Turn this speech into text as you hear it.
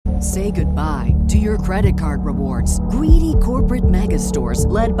Say goodbye to your credit card rewards. Greedy corporate mega stores,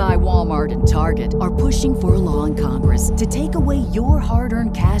 led by Walmart and Target, are pushing for a law in Congress to take away your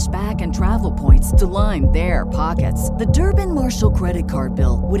hard-earned cash back and travel points to line their pockets. The Durbin-Marshall credit card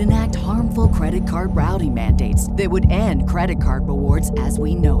bill would enact harmful credit card routing mandates that would end credit card rewards as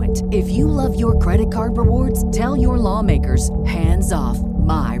we know it. If you love your credit card rewards, tell your lawmakers, hands off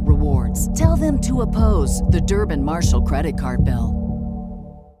my rewards. Tell them to oppose the Durbin-Marshall credit card bill.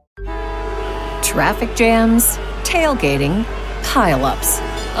 Traffic jams, tailgating, pile-ups.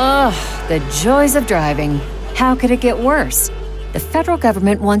 Ugh, the joys of driving. How could it get worse? The federal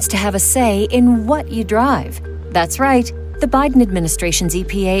government wants to have a say in what you drive. That's right. The Biden administration's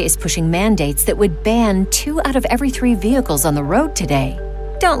EPA is pushing mandates that would ban 2 out of every 3 vehicles on the road today.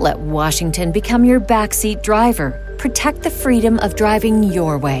 Don't let Washington become your backseat driver. Protect the freedom of driving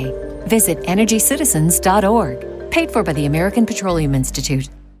your way. Visit EnergyCitizens.org. Paid for by the American Petroleum Institute.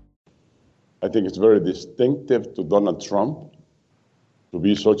 I think it's very distinctive to Donald Trump to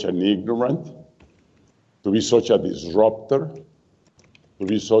be such an ignorant, to be such a disruptor, to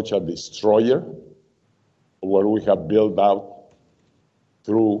be such a destroyer of what we have built out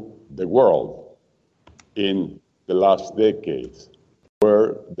through the world in the last decades,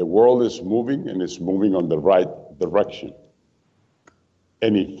 where the world is moving and it's moving on the right direction.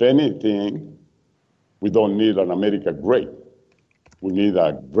 And if anything, we don't need an America great. We need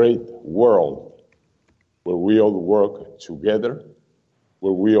a great world where we all work together,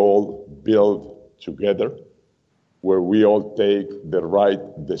 where we all build together, where we all take the right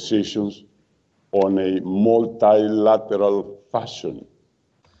decisions on a multilateral fashion,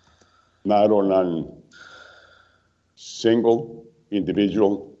 not on a single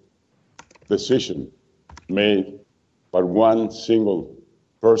individual decision made by one single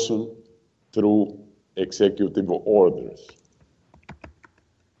person through executive orders.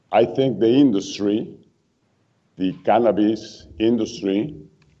 I think the industry, the cannabis industry,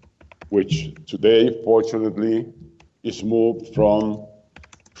 which today, fortunately, is moved from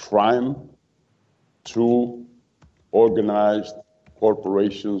crime to organized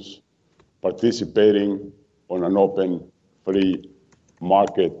corporations participating on an open, free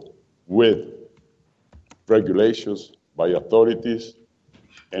market with regulations by authorities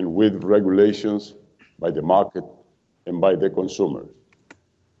and with regulations by the market and by the consumers.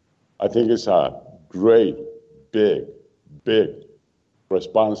 I think it's a great, big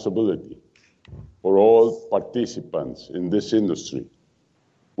responsibility for all participants in this industry,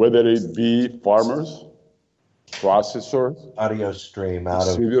 whether it be farmers, processors, audio stream out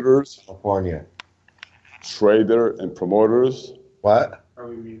distributors, of California, traders and promoters. What?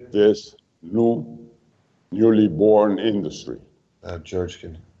 This newly born industry. George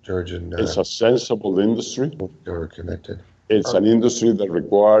and it's a sensible industry. They were connected. It's an industry that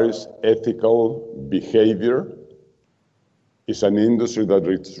requires ethical behavior. It's an industry that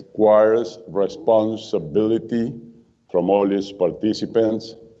requires responsibility from all its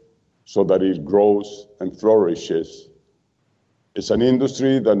participants so that it grows and flourishes. It's an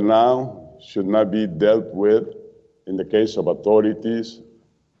industry that now should not be dealt with in the case of authorities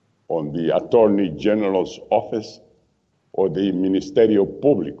on the Attorney General's office or the Ministerio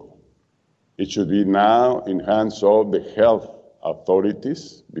Público. It should be now in hands of the health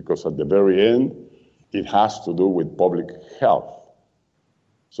authorities, because at the very end, it has to do with public health.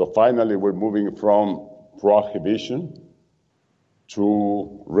 So finally, we're moving from prohibition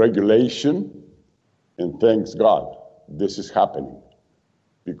to regulation, and thanks God, this is happening,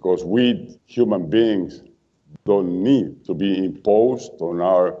 because we human beings don't need to be imposed on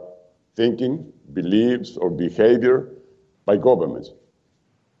our thinking, beliefs, or behavior by governments.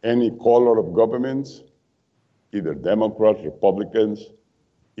 Any color of governments, either Democrats, Republicans,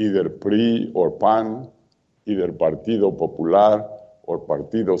 either PRI or PAN, either Partido Popular or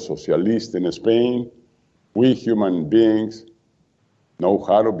Partido Socialista in Spain, we human beings know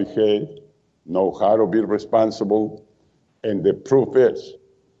how to behave, know how to be responsible, and the proof is,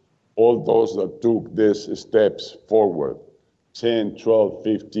 all those that took these steps forward 10, 12,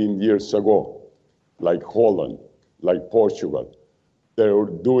 15 years ago, like Holland, like Portugal, they're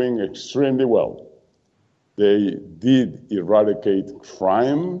doing extremely well. They did eradicate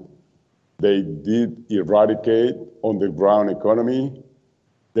crime. They did eradicate on-the-ground economy.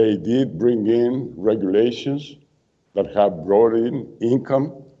 They did bring in regulations that have brought in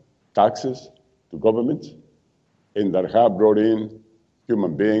income, taxes to governments, and that have brought in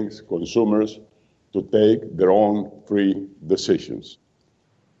human beings, consumers, to take their own free decisions.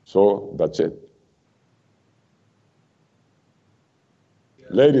 So that's it.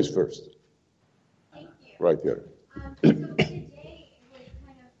 Ladies first. Thank you. Right here. So today was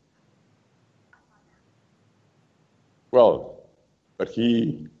kind of Well, but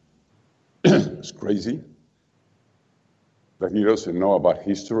he is crazy, that he doesn't know about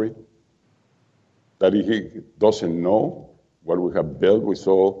history, that he doesn't know what we have built with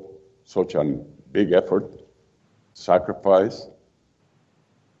such a big effort, sacrifice.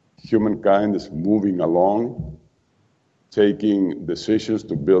 Humankind is moving along, taking decisions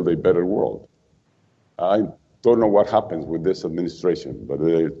to build a better world. I don't know what happens with this administration, but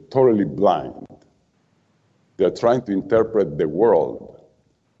they're totally blind. They're trying to interpret the world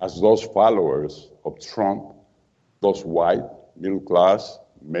as those followers of Trump, those white, middle-class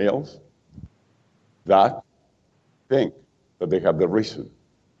males that think that they have the reason.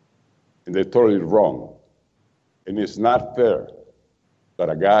 And they're totally wrong. And it's not fair that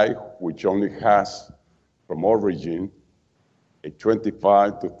a guy which only has, from origin, a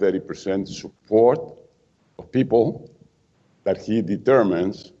 25 to 30% support of people, that he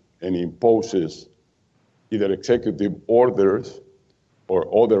determines and imposes either executive orders or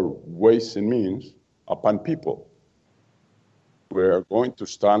other ways and means upon people. We're going to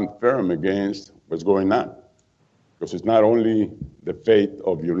stand firm against what's going on, because it's not only the fate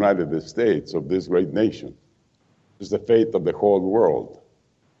of the United States, of this great nation, it's the fate of the whole world.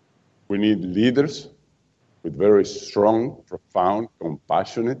 We need leaders with very strong, profound,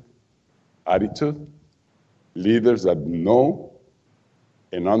 compassionate attitude, leaders that know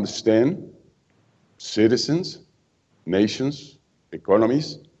and understand citizens, nations,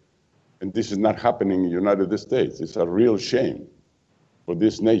 economies, and this is not happening in the United States. It's a real shame for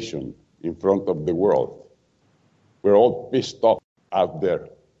this nation in front of the world. We're all pissed off out there,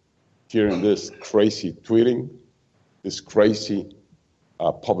 hearing this crazy tweeting, this crazy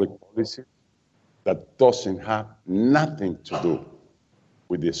public policy that doesn't have nothing to do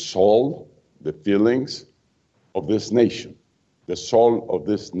with the soul, the feelings of this nation. The soul of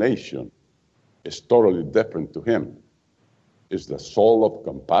this nation is totally different to him. It's the soul of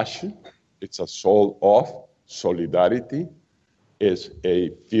compassion. It's a soul of solidarity. It's a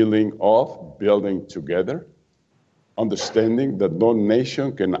feeling of building together, understanding that no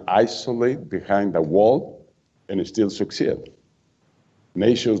nation can isolate behind a wall and still succeed.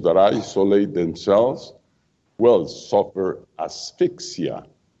 Nations that isolate themselves will suffer asphyxia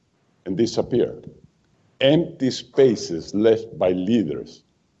and disappear. Empty spaces left by leaders,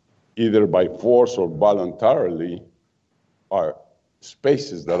 either by force or voluntarily, are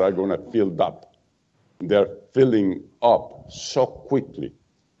spaces that are going to fill up. They're filling up so quickly.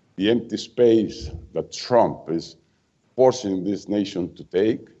 The empty space that Trump is forcing this nation to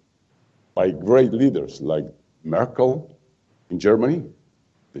take by great leaders like Merkel in Germany,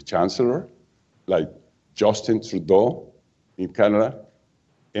 the Chancellor, like Justin Trudeau in Canada,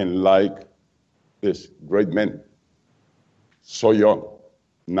 and like this great man, so young,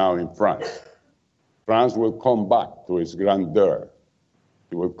 now in France. France will come back to its grandeur.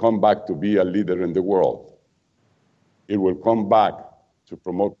 It will come back to be a leader in the world. It will come back to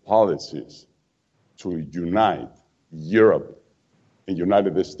promote policies to unite Europe and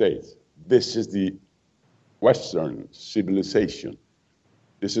United States. This is the Western civilization.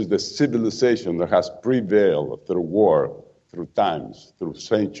 This is the civilization that has prevailed through war, through times, through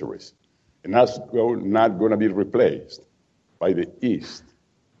centuries. And that's not going to be replaced by the East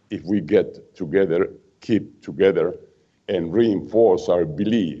if we get together, keep together, and reinforce our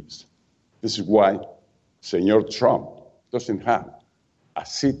beliefs. This is why Senor Trump doesn't have a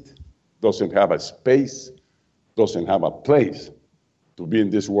seat, doesn't have a space, doesn't have a place to be in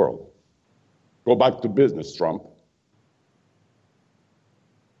this world. Go back to business, Trump.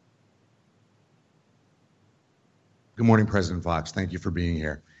 Good morning, President Fox. Thank you for being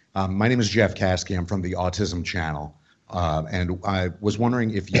here. My name is Jeff Kasky. I'm from the Autism Channel. And I was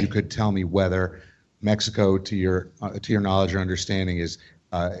wondering if you could tell me whether Mexico, to your knowledge or understanding, is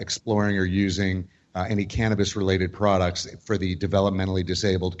exploring or using any cannabis-related products for the developmentally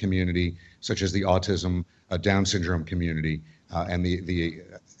disabled community, such as the autism, Down syndrome community, and the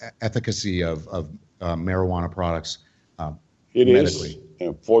efficacy of marijuana products medically.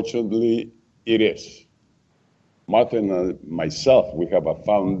 Unfortunately, it is. Martha and myself, we have a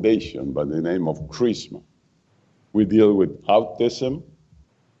foundation by the name of CRISMA. We deal with autism.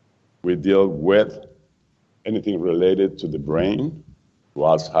 We deal with anything related to the brain, to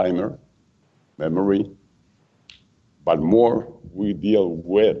Alzheimer, memory. But more, we deal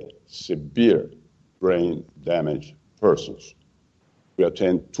with severe brain damaged persons. We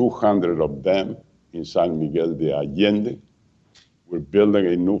attend 200 of them in San Miguel de Allende. We're building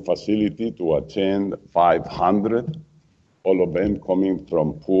a new facility to attend 500, all of them coming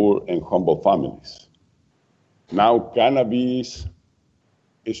from poor and humble families. Now, cannabis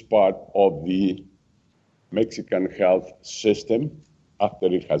is part of the Mexican health system after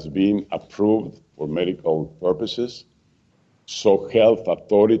it has been approved for medical purposes. So health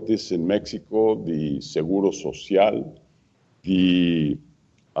authorities in Mexico, the Seguro Social, the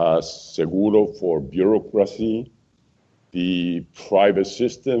Seguro for bureaucracy, the private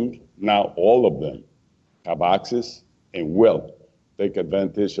system, now all of them have access and will take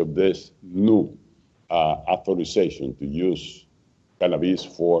advantage of this new authorization to use cannabis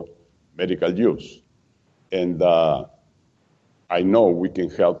for medical use. And I know we can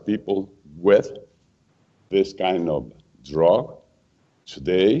help people with this kind of drug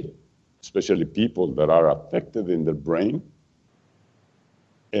today, especially people that are affected in their brain.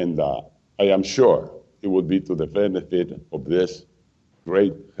 And I am sure it will be to the benefit of these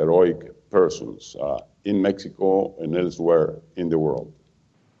great heroic persons in Mexico and elsewhere in the world.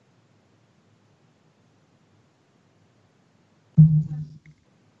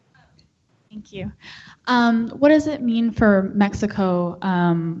 Thank you. What does it mean for Mexico,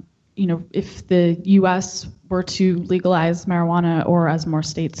 if the U.S. were to legalize marijuana or as more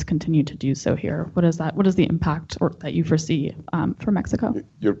states continue to do so here? What is the impact that you foresee for Mexico?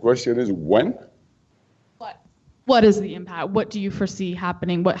 Your question is when? What is the impact? What do you foresee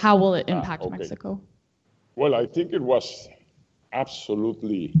happening? How will it impact Mexico? Well, I think it was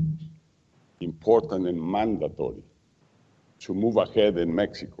absolutely important and mandatory to move ahead in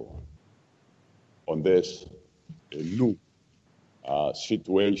Mexico on this new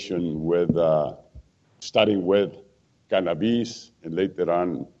situation with starting with cannabis and later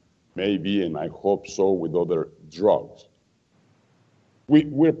on maybe, and I hope so, with other drugs.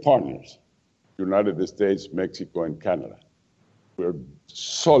 We're partners, United States, Mexico, and Canada. We're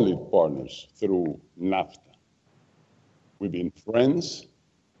solid partners through NAFTA. We've been friends,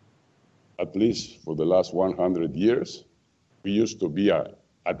 at least for the last 100 years. We used to be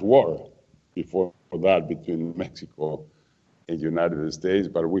at war before that between Mexico and the United States,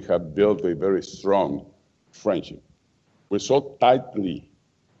 but we have built a very strong friendship. We're so tightly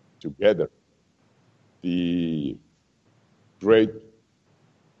together. The great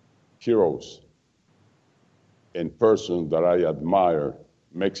heroes and persons that I admire,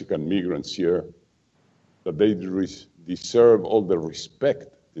 Mexican migrants here, that they deserve all the respect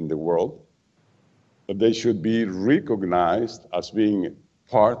in the world, that they should be recognized as being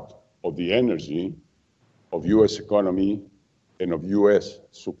part of the energy of U.S. economy and of U.S.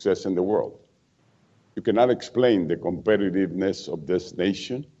 success in the world. You cannot explain the competitiveness of this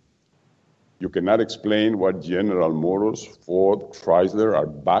nation. You cannot explain what General Motors, Ford, Chrysler are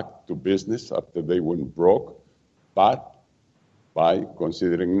back to business after they went broke, but by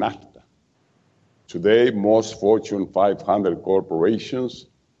considering NAFTA. Today, most Fortune 500 corporations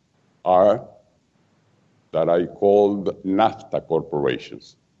are that I called NAFTA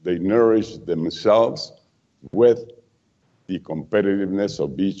corporations. They nourish themselves with the competitiveness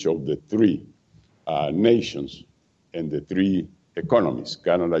of each of the three nations and the three economies,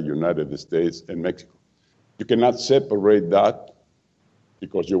 Canada, United States, and Mexico. You cannot separate that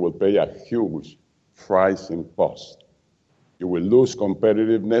because you will pay a huge price and cost. You will lose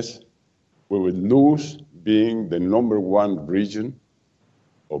competitiveness. We will lose being the #1 region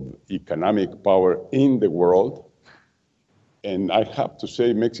of economic power in the world. And I have to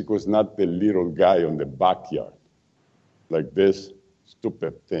say, Mexico is not the little guy on the backyard, like this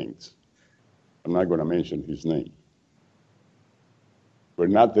stupid things. I'm not going to mention his name. We're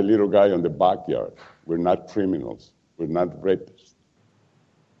not the little guy on the backyard. We're not criminals. We're not rapists.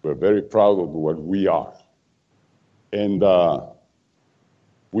 We're very proud of what we are. And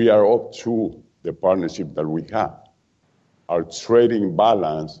we are up to the partnership that we have. Our trading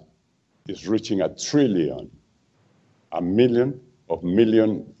balance is reaching $1 trillion, $1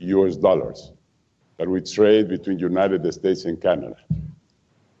 million US dollars that we trade between United States and Canada.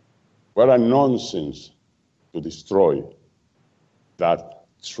 What a nonsense to destroy that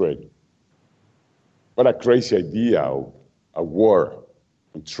trade. What a crazy idea of a war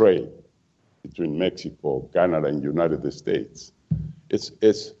on trade between Mexico, Canada, and United States.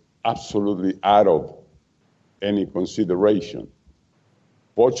 It's absolutely out of any consideration.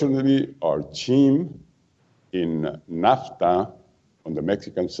 Fortunately, our team in NAFTA on the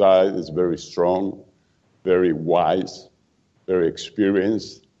Mexican side is very strong, very wise, very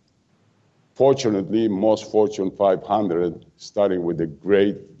experienced. Fortunately, most Fortune 500, starting with the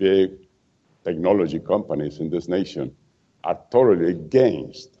great big technology companies in this nation, are totally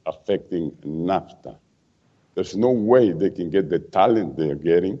against affecting NAFTA. There's no way they can get the talent they're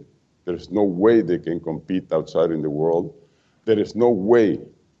getting. There's no way they can compete outside in the world. There is no way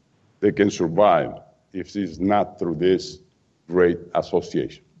they can survive if it's not through this great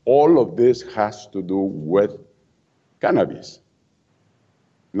association. All of this has to do with cannabis.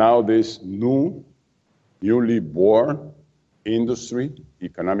 Now this newly born industry,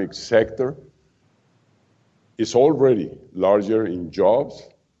 economic sector, is already larger in jobs,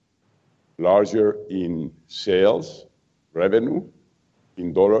 larger in sales, revenue,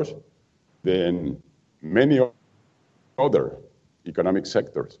 in dollars, than many other economic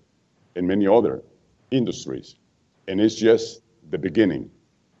sectors and many other industries. And it's just the beginning.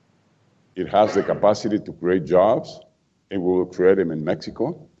 It has the capacity to create jobs, and we will create them in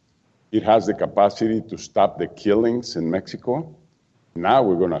Mexico. It has the capacity to stop the killings in Mexico. Now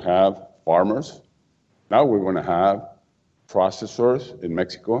we're going to have farmers. Now we're going to have processors in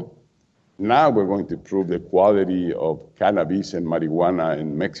Mexico. Now we're going to improve the quality of cannabis and marijuana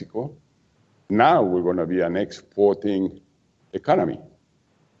in Mexico. Now we're going to be an exporting economy.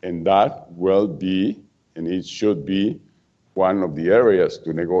 And that will be, and it should be, one of the areas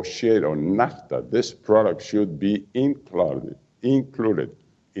to negotiate on NAFTA. This product should be included in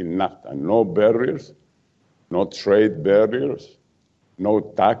NAFTA. No barriers, no trade barriers, no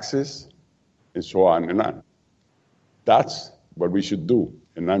taxes, and so on and on. That's what we should do,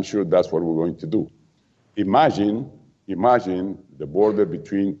 and I'm sure that's what we're going to do. Imagine the border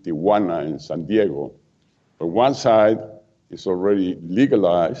between Tijuana and San Diego. On one side is already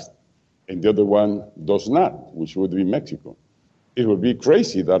legalized, and the other one does not, which would be Mexico. It would be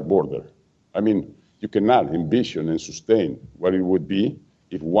crazy, that border. I mean, you cannot envision and sustain what it would be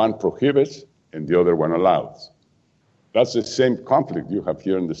if one prohibits and the other one allows. That's the same conflict you have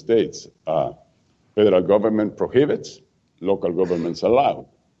here in the States. Federal government prohibits, local governments allow.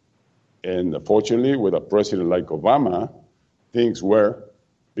 And fortunately, with a president like Obama, things were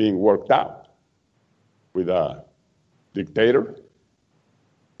being worked out. With a dictator,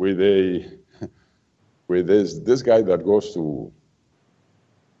 with this guy that goes to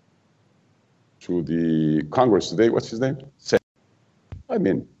the Congress today, what's his name? I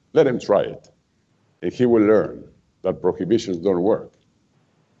mean, let him try it, and he will learn that prohibitions don't work.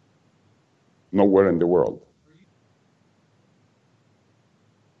 Nowhere in the world.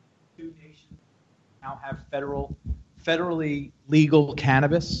 Two nations now have federally legal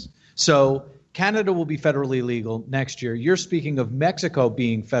cannabis. So Canada will be federally legal next year. You're speaking of Mexico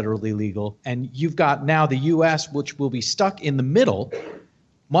being federally legal, and you've got now the U.S., which will be stuck in the middle,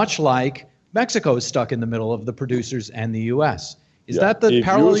 much like Mexico is stuck in the middle of the producers and the U.S. Is that the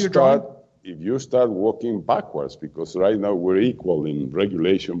parallel you're drawing? If you start walking backwards, because right now we're equal in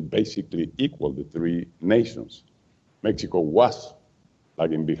regulation, basically equal, the three nations. Mexico was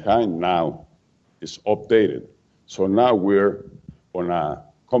lagging behind, now it's updated. So now we're on a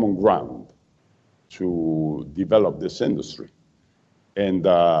common ground to develop this industry. And,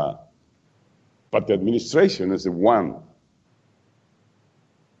 but the administration is the one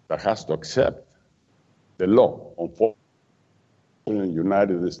that has to accept the law. Unfortunately, in the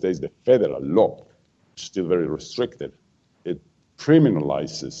United States, the federal law is still very restricted. It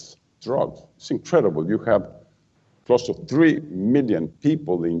criminalizes drugs. It's incredible. You have close to 3 million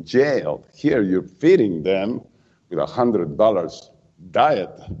people in jail. Here you're feeding them with $100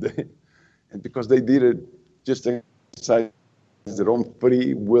 diet. And because they did it just exercise their own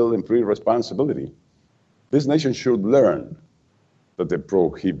free will and free responsibility. This nation should learn that the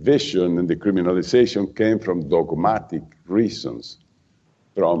prohibition and the criminalization came from dogmatic reasons,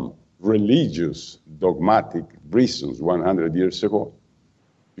 from religious dogmatic reasons 100 years ago.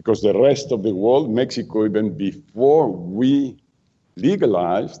 Because the rest of the world, Mexico, even before we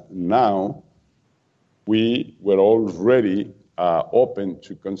legalized, now we were already open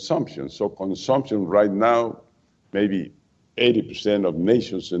to consumption. So consumption right now, maybe 80% of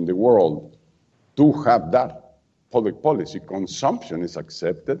nations in the world do have that public policy. Consumption is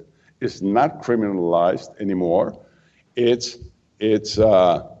accepted. It's not criminalized anymore. It's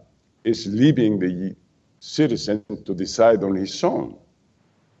leaving the citizen to decide on his own.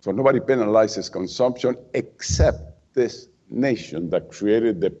 So nobody penalizes consumption except this nation that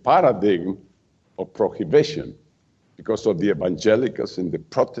created the paradigm of prohibition because of the evangelicals and the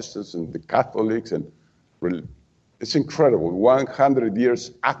Protestants and the Catholics. And it's incredible. 100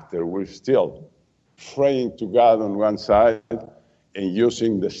 years after, we're still praying to God on one side and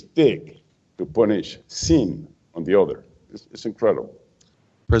using the stick to punish sin on the other. It's incredible.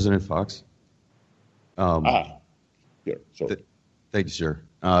 President Fox. Here, sorry. Thank you, sir.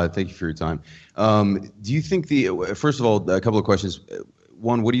 Thank you for your time. Do you think first of all, a couple of questions.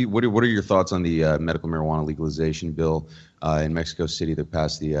 One, what are your thoughts on the medical marijuana legalization bill in Mexico City that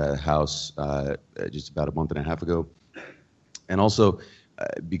passed the House just about a month and a half ago? And also,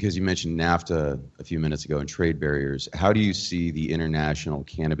 because you mentioned NAFTA a few minutes ago and trade barriers, how do you see the international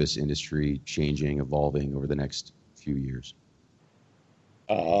cannabis industry changing, evolving over the next few years?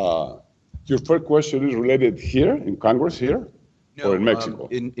 Your first question is related here in Congress here, or in Mexico?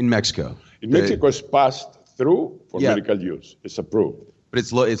 In Mexico. In Mexico, it's passed through for Yeah. medical use. It's approved. But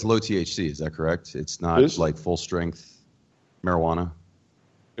it's low THC, is that correct? It's not Yes. like full strength marijuana?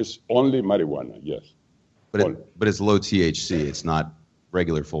 It's only marijuana, yes. But it's low THC. It's not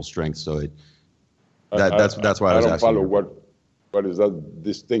regular full strength. So that's why I was don't asking. follow what is that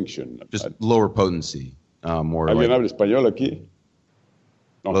distinction. Just lower potency, more ¿Alguien like. habla español aquí?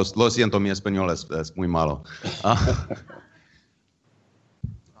 No. Lo siento, mi español es muy malo.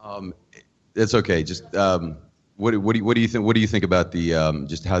 It's okay. Just what do you think? What do you think about the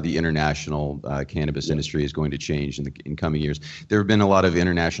just how the international cannabis industry is going to change in coming years? There have been a lot of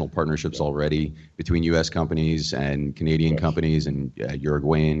international partnerships already between U.S. companies and Canadian companies and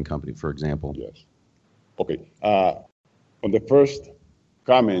Uruguayan company, for example. Yes. Okay. On the first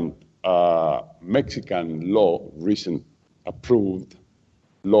comment, Mexican law, recent approved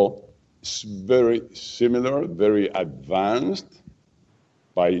law, is very similar, very advanced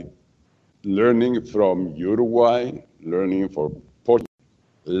by learning from Uruguay, learning from Portugal,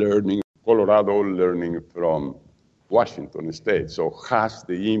 learning Colorado, learning from Washington State. So has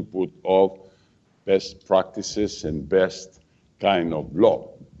the input of best practices and best kind of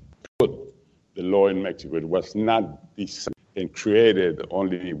law. The law in Mexico, it was not designed and created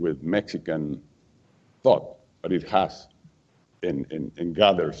only with Mexican thought, but it has and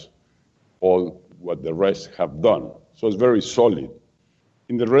gathers all what the rest have done. So it's very solid.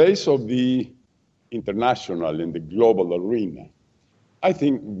 In the race of the international and the global arena, I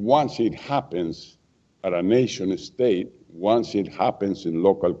think once it happens at a nation state, once it happens in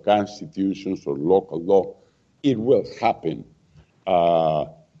local constitutions or local law, it will happen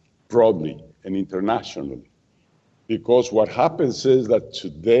broadly and internationally. Because what happens is that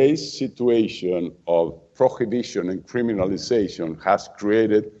today's situation of prohibition and criminalization has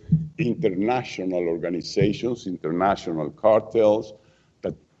created international organizations, international cartels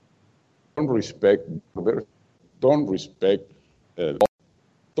that don't respect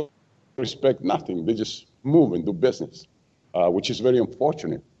nothing. They just move and do business, which is very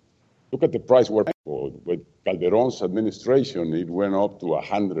unfortunate. Look at the price with Calderon's administration, it went up to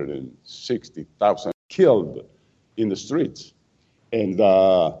 160,000 killed in the streets. And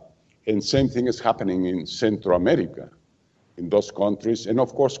same thing is happening in Central America, in those countries. And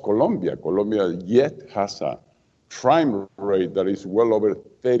of course, Colombia. Colombia yet has a crime rate that is well over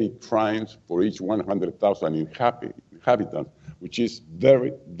 30 crimes for each 100,000 inhabitants, which is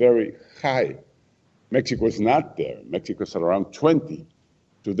very, very high. Mexico is not there. Mexico is around 20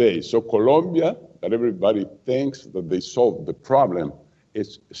 today. So Colombia, that everybody thinks that they solved the problem,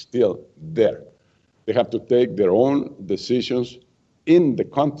 is still there. They have to take their own decisions in the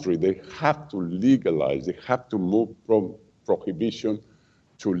country. They have to legalize. They have to move from prohibition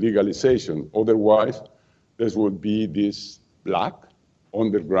to legalization. Otherwise, there will be this black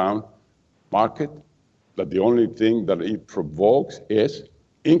underground market that the only thing that it provokes is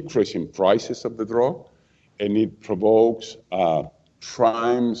increasing prices of the drug, and it provokes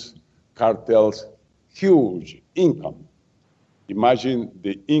crimes, cartels, huge income. Imagine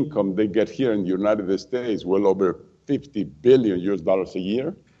the income they get here in the United States, well over $50 billion a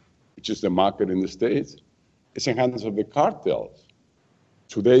year, which is the market in the States. It's in hands of the cartels.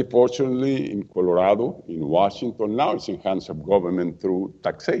 Today, fortunately, in Colorado, in Washington, now it's in hands of government through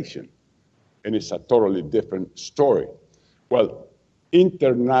taxation. And it's a totally different story. Well,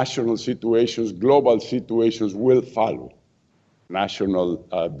 international situations, global situations will follow national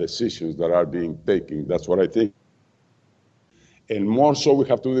decisions that are being taken. That's what I think. And more so we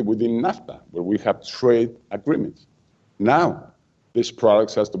have to do it within NAFTA, where we have trade agreements. Now, these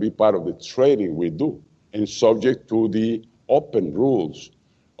products has to be part of the trading we do and subject to the open rules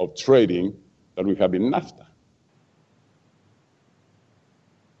of trading that we have in NAFTA.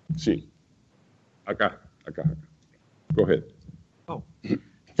 Sí. Acá. Go ahead. Oh,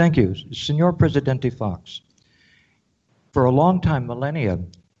 thank you. Senor Presidente Fox, for a long time, millennia,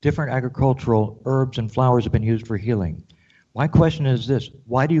 different agricultural herbs and flowers have been used for healing. My question is this: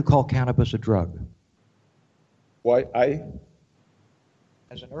 why do you call cannabis a drug? Why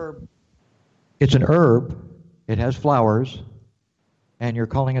As an herb. It's an herb, it has flowers, and you're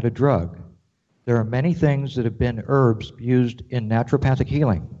calling it a drug. There are many things that have been herbs used in naturopathic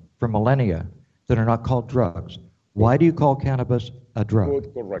healing for millennia that are not called drugs. Why do you call cannabis a drug?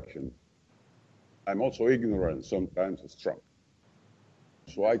 Good correction. I'm also ignorant, sometimes strong.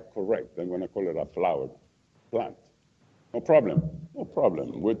 So I correct, I'm going to call it a flower plant. No problem. No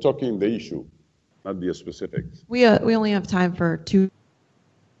problem. We're talking the issue, not the specifics. We only have time for 2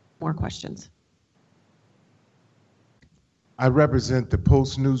 more questions. I represent the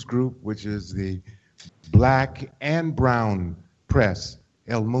Post News Group, which is the black and brown press,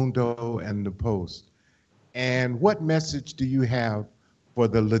 El Mundo and the Post. And what message do you have for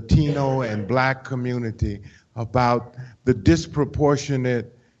the Latino and black community about the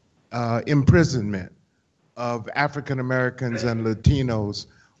disproportionate imprisonment of African Americans and Latinos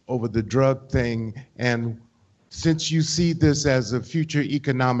over the drug thing? And since you see this as a future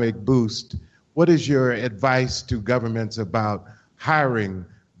economic boost, what is your advice to governments about hiring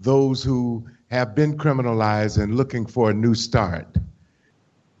those who have been criminalized and looking for a new start?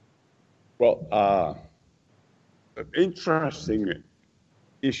 Well, interesting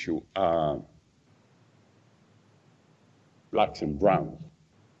issue. Blacks and browns,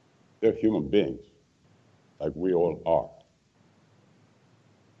 they're human beings, like we all are.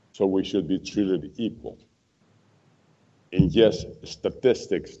 So we should be treated equal. And yes,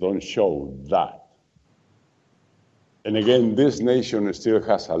 statistics don't show that. And again, this nation still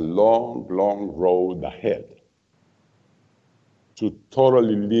has a long, long road ahead to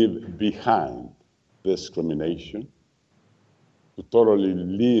totally leave behind discrimination, to totally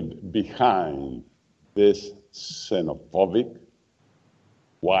leave behind this xenophobic,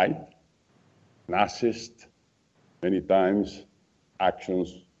 white, narcissist, many times,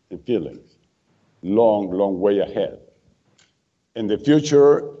 actions and feelings. Long, long way ahead. In the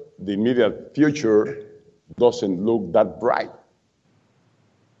future, the immediate future doesn't look that bright.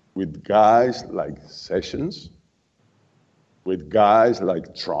 With guys like Sessions, with guys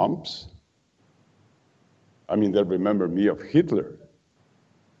like Trump's. I mean, they remember me of Hitler.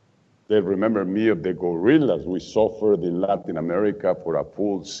 They remember me of the guerrillas we suffered in Latin America for a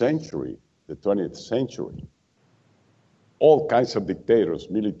full century, the 20th century. All kinds of dictators,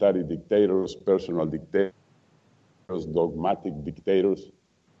 military dictators, personal dictators, dogmatic dictators,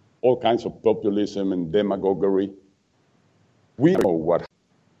 all kinds of populism and demagoguery. We know what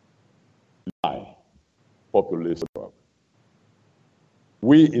populism.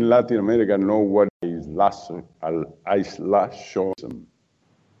 We in Latin America know what is isolationism,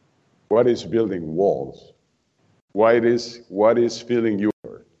 what is building walls, what is filling you.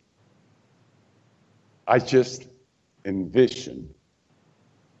 I just envision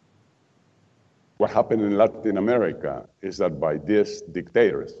what happened in Latin America is that by these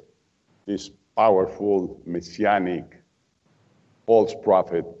dictators, this powerful, messianic, false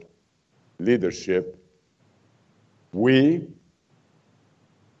prophet leadership, we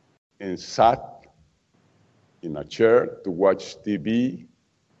sat in a chair to watch TV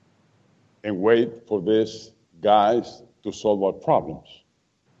and wait for these guys to solve our problems.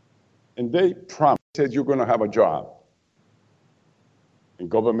 And they promised, said, you're going to have a job. And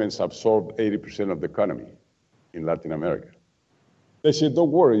governments absorb 80% of the economy in Latin America. They said,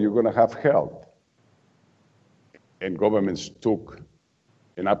 don't worry, you're going to have health. And governments took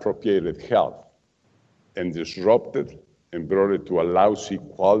and appropriated health and disrupted and brought it to a lousy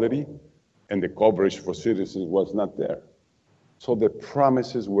quality, and the coverage for citizens was not there. So the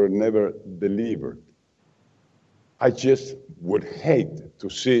promises were never delivered. I just would hate to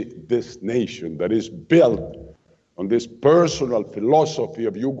see this nation that is built on this personal philosophy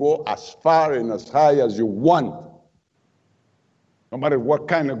of you go as far and as high as you want. No matter what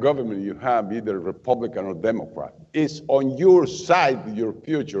kind of government you have, either Republican or Democrat, it's on your side, your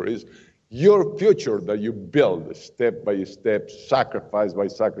future is your future that you build step by step, sacrifice by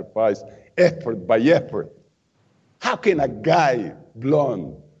sacrifice, effort by effort. How can a guy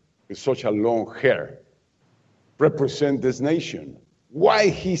blonde with such a long hair represent this nation? Why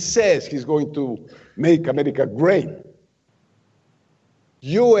he says he's going to make America great?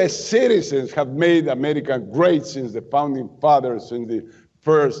 U.S. citizens have made America great since the founding fathers, since the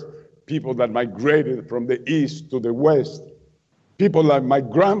first people that migrated from the east to the west. People like my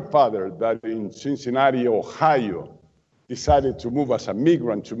grandfather that in Cincinnati, Ohio, decided to move as a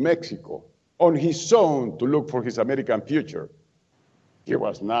migrant to Mexico on his own to look for his American future. He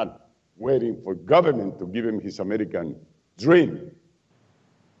was not waiting for government to give him his American dream.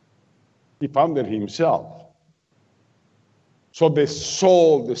 He found it himself. So the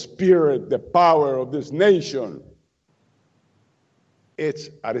soul, the spirit, the power of this nation, it's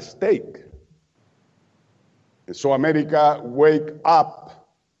at stake. And so America, wake up.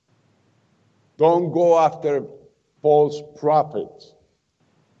 Don't go after false prophets.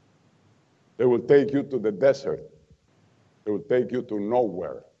 They will take you to the desert. They will take you to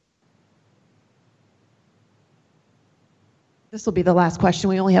nowhere. This will be the last question.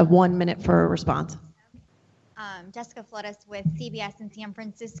 We only have 1 minute for a response. Jessica Flores with CBS in San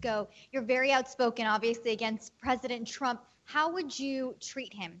Francisco. You're very outspoken, obviously, against President Trump. How would you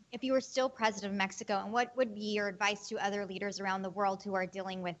treat him if you were still president of Mexico? And what would be your advice to other leaders around the world who are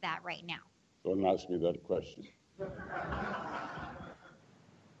dealing with that right now? Don't ask me that question.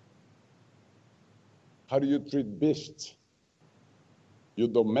 How do you treat beasts? You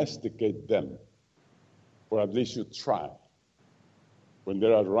domesticate them, or at least you try, when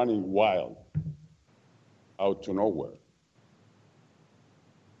they are running wild out to nowhere.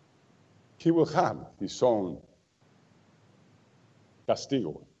 He will have his own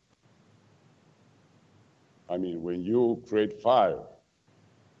castigo. I mean, when you create fire,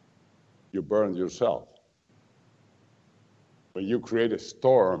 you burn yourself. When you create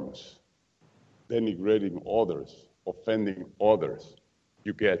storms, denigrating others, offending others,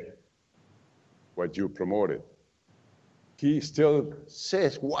 you get what you promoted. He still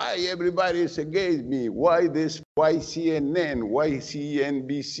says, why everybody is against me? Why this? Why CNN? Why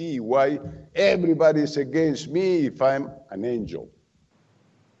CNBC? Why everybody is against me if I'm an angel?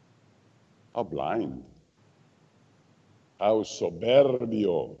 How blind. How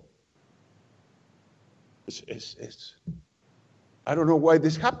soberbio. I don't know why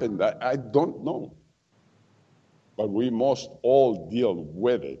this happened. I don't know. But we must all deal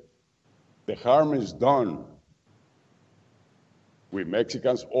with it. The harm is done. We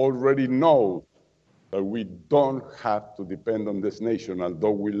Mexicans already know that we don't have to depend on this nation,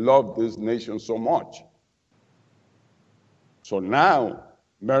 although we love this nation so much. So now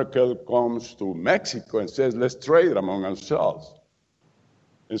Merkel comes to Mexico and says, let's trade among ourselves.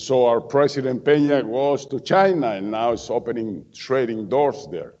 And so our President Peña goes to China and now is opening trading doors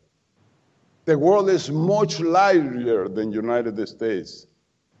there. The world is much larger than the United States.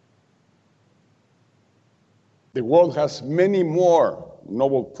 The world has many more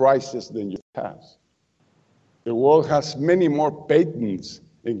Nobel Prizes than you have. The world has many more patents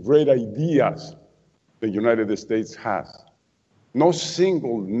and great ideas than the United States has. No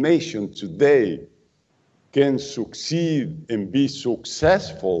single nation today can succeed and be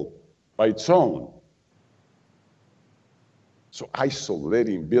successful by its own. So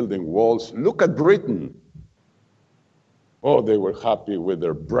isolating, building walls. Look at Britain. Oh, they were happy with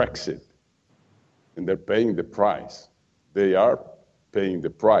their Brexit. And they're paying the price. They are paying the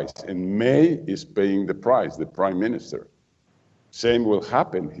price. And May is paying the price, the Prime Minister. Same will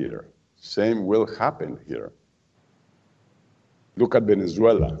happen here. Same will happen here. Look at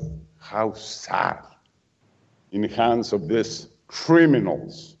Venezuela. How sad. In the hands of these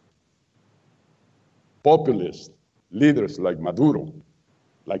criminals, populist leaders like Maduro,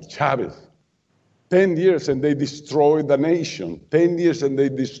 like Chavez. 10 years and they destroyed the nation. 10 years and they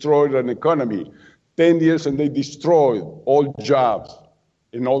destroyed an economy. 10 years and they destroyed all jobs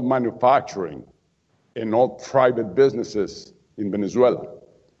in all manufacturing and all private businesses in Venezuela.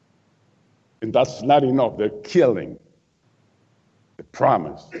 And that's not enough. They're killing the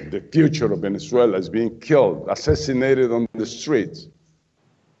promise. The future of Venezuela is being killed, assassinated on the streets.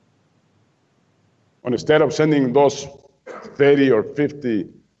 And instead of sending those 30 or 50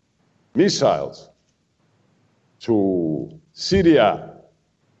 missiles to Syria,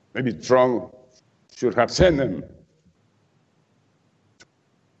 maybe Trump should have sent them to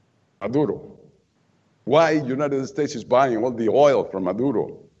Maduro. Why the United States is buying all the oil from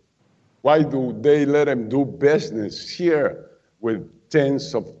Maduro? Why do they let him do business here with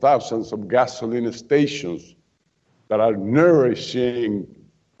tens of thousands of gasoline stations that are nourishing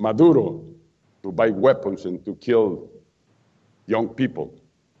Maduro to buy weapons and to kill young people,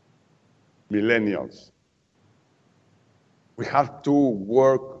 millennials? We have to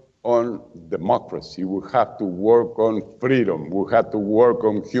work on democracy. We have to work on freedom. We have to work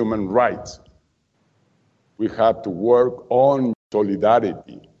on human rights. We have to work on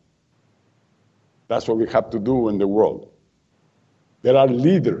solidarity. That's what we have to do in the world. There are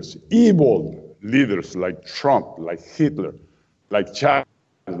leaders, evil leaders like Trump, like Hitler, like Chavez,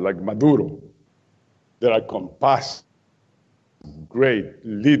 like Maduro. There are compassed, great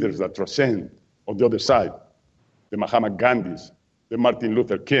leaders that transcend on the other side. The Mahatma Gandhis, the Martin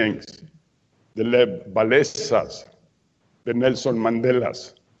Luther Kings, the Lev Walesas, the Nelson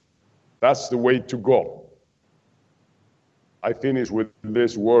Mandelas. That's the way to go. I finish with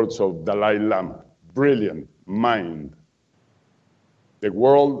these words of Dalai Lama, brilliant mind. The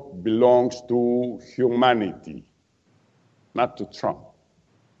world belongs to humanity, not to Trump.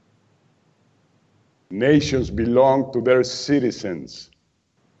 Nations belong to their citizens,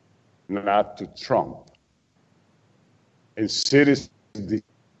 not to Trump. And citizens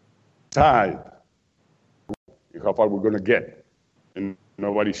decide how far we're going to get, and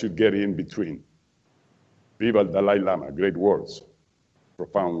nobody should get in between. Viva el Dalai Lama, great words,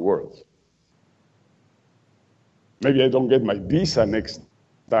 profound words. Maybe I don't get my visa next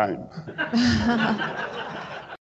time.